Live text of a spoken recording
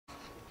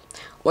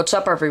What's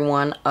up,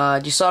 everyone?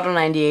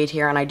 Gisoto98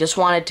 here, and I just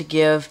wanted to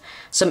give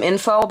some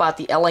info about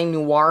the LA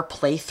Noire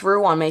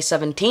playthrough on May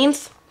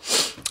 17th.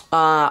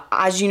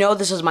 As you know,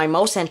 this is my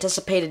most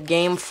anticipated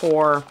game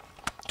for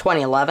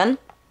 2011.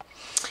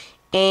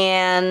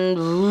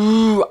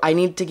 And I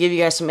need to give you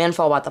guys some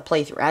info about the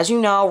playthrough. As you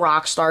know,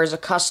 Rockstar is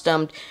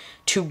accustomed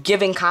to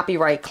giving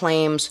copyright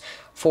claims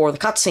for the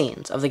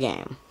cutscenes of the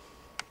game.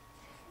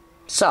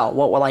 So,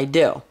 what will I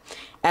do?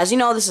 As you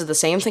know, this is the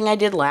same thing I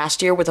did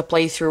last year with a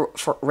playthrough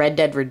for Red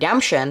Dead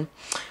Redemption,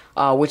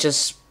 which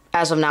is,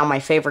 as of now,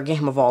 my favorite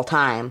game of all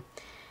time.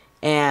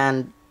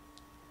 And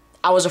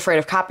I was afraid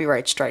of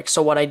copyright strikes,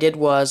 so what I did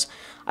was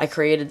I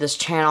created this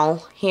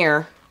channel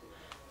here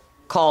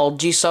called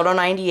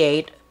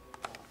Gisoto98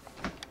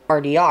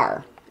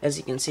 RDR, as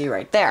you can see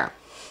right there.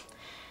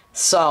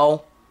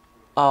 So,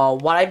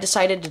 what I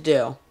decided to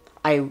do,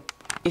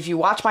 if you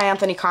watch my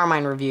Anthony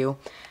Carmine review,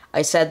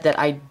 I said that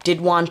I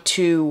did want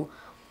to...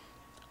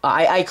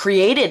 I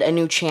created a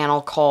new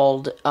channel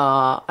called,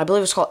 I believe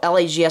it was called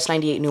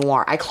LAGS98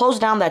 Noire. I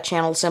closed down that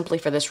channel simply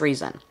for this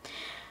reason.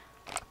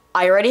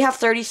 I already have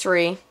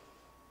 33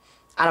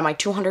 out of my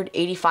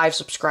 285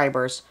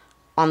 subscribers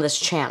on this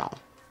channel.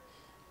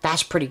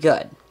 That's pretty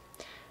good.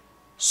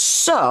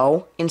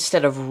 So,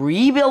 instead of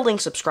rebuilding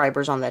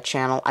subscribers on that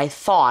channel, I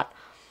thought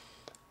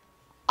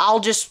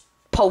I'll just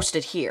post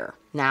it here.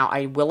 Now,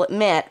 I will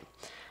admit,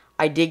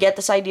 I did get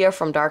this idea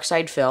from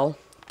Darkside Phil.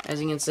 As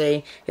you can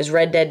see, his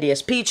Red Dead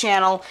DSP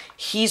channel,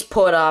 he's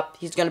going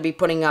to be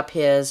putting up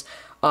his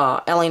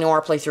LA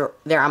Noire playthrough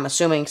there, I'm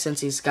assuming, since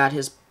he's got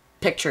his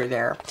picture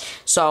there.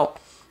 So,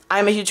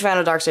 I'm a huge fan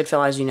of Darkside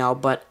Phil, as you know,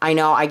 but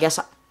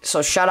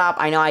so shut up.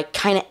 I know I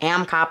kind of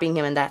am copying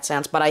him in that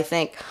sense, but I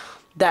think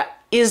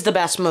that is the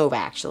best move,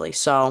 actually.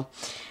 So,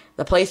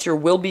 the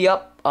playthrough will be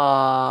up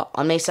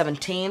on May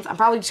 17th. I'm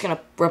probably just going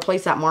to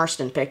replace that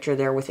Marston picture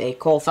there with a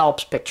Cole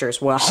Phelps picture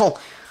as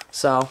well.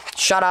 So,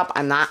 shut up.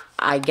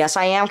 I guess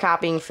I am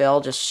copying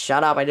Phil. Just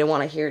shut up. I didn't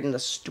want to hear it in the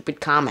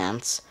stupid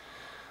comments.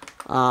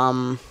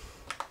 So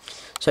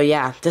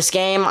yeah, this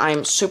game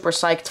I'm super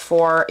psyched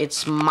for.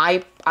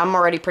 I'm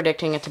already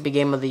predicting it to be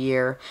Game of the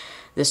Year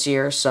this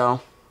year.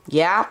 So,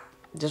 yeah.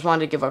 Just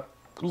wanted to give a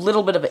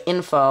little bit of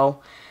info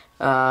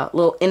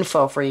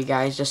for you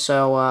guys, just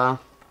so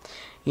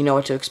you know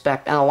what to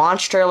expect. And the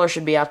launch trailer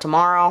should be out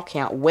tomorrow.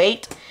 Can't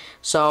wait.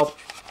 So,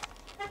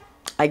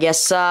 I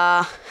guess,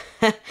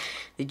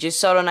 the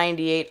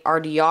Gisoto98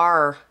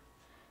 RDR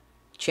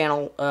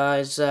channel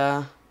is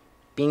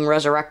being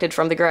resurrected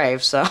from the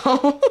grave,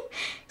 so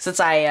since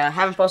I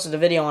haven't posted a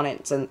video on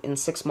it in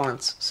 6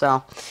 months.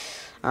 So,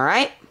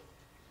 alright.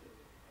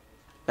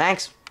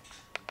 Thanks.